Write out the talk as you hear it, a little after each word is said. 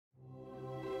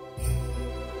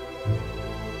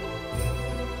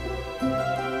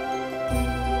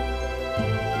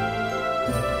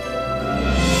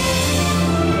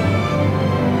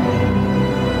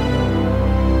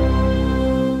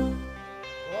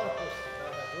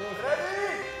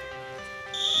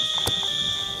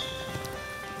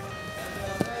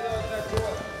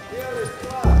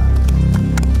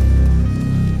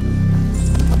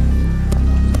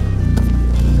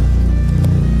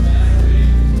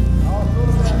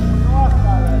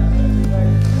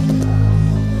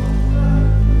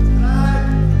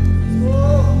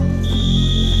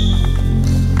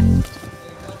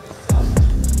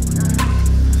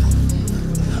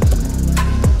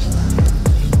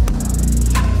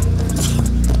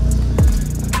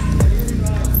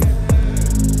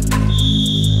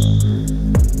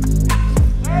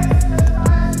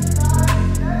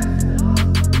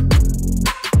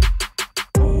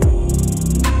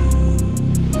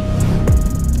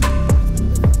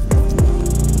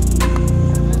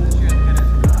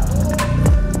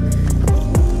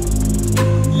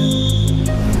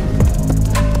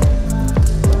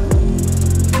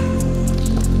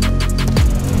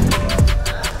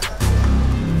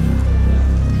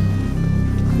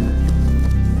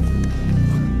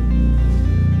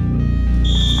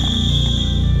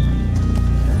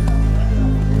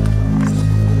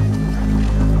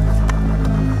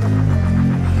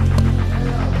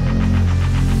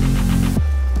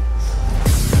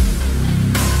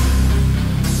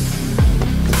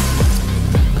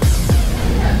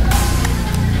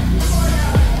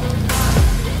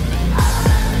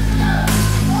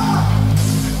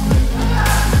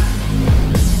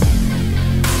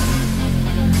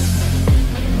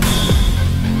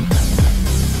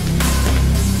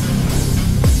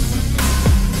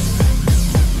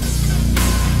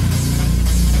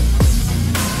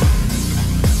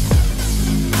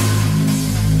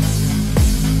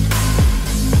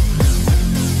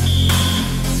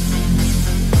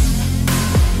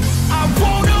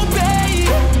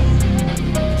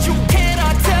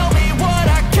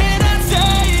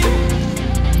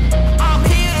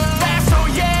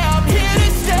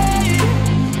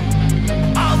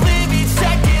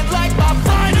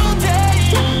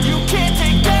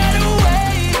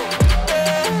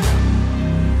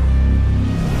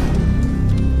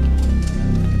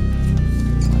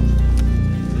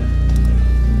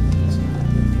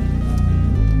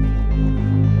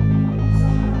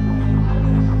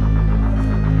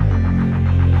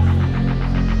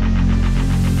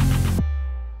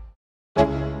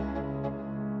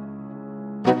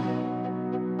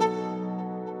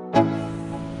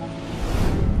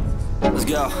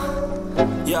Yo,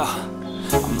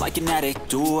 I'm like an addict,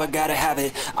 do I gotta have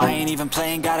it. I ain't even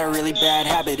playing, got a really bad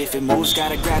habit. If it moves,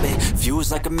 gotta grab it,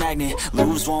 fuse like a magnet.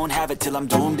 Lose, won't have it till I'm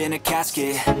doomed in a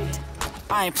casket.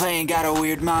 I ain't playing, got a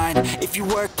weird mind. If you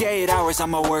work 8 hours,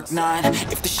 I'ma work 9.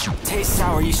 If the shit tastes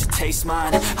sour, you should taste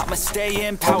mine. I'ma stay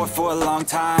in power for a long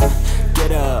time.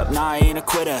 Get up, nah, I ain't a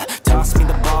quitter. Toss me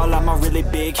the ball, I'm a really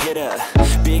big hitter.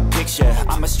 Big picture,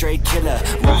 I'm a straight killer.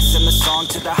 Rising the song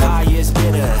to the highest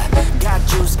bidder. Got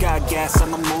juice, got gas,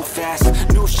 I'ma move fast.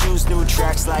 New shoes, new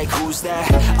tracks, like who's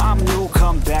that? I'm new,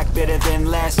 come back, better than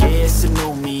last. Yeah, it's a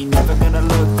new me, never gonna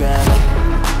look back.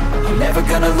 I'm never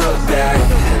gonna look back.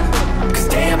 Cause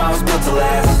damn, I was built to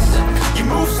last. You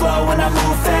move slow and I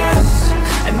move fast,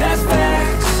 and that's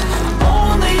facts.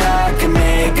 Only I can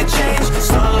make a change.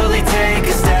 Slowly take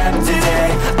a step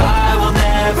today. I will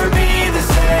never be the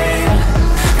same.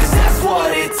 Cause that's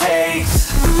what it takes.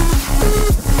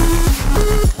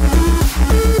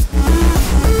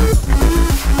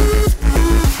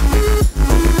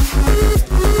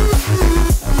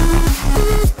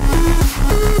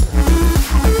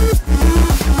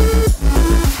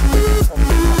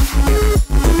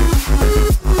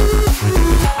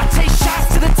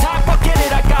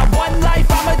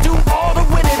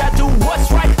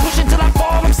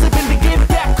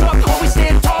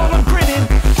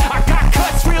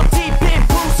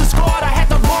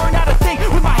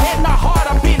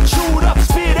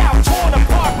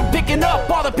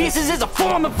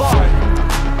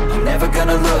 I'm never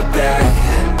gonna look back.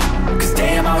 Cause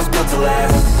damn, I was built to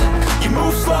last. You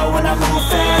move slow and I move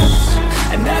fast,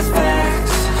 and that's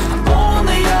facts.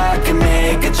 Only I can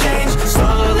make a change.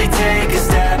 Slowly take a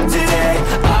step today.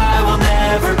 I will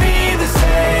never be the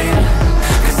same.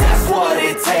 Cause that's what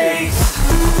it takes.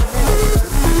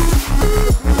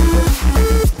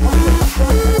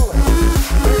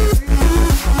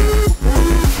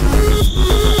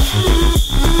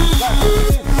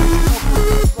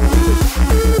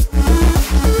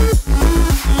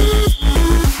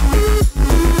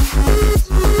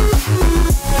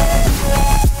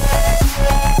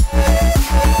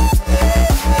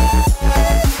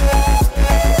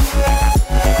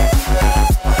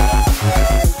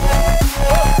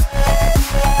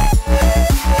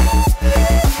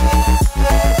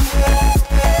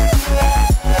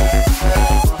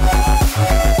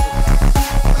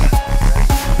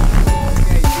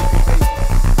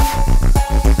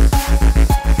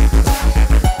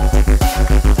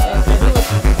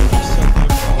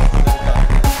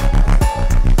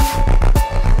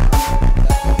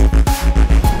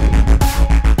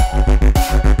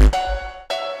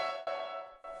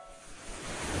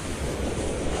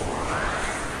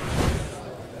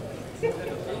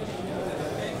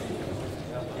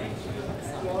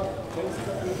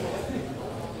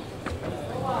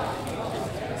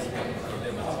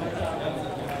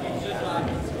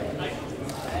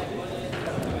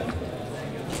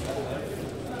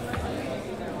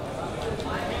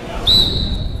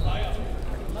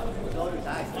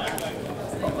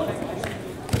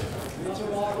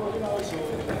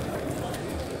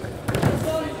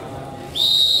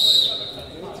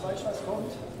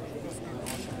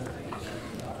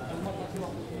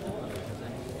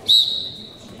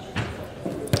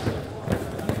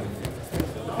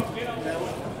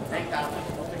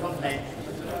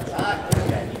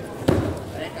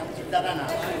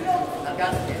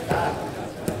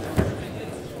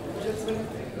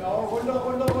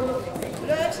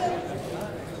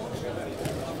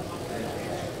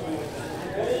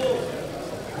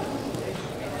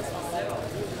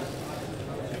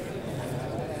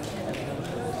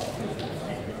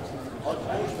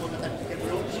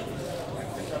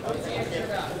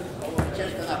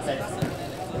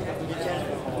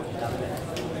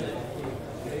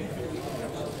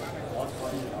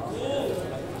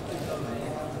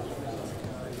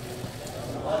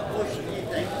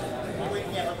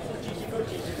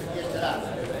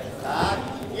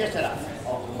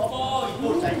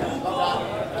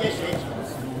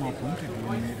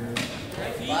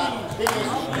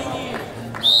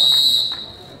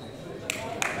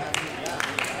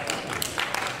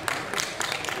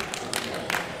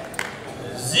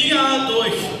 Sieger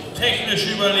durch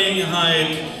technische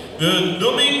Überlegenheit wird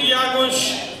Dominik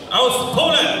Jagusz aus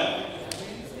Polen.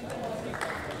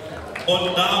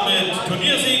 Und damit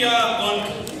Turniersieger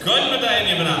und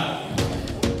Goldmedaillengewinner.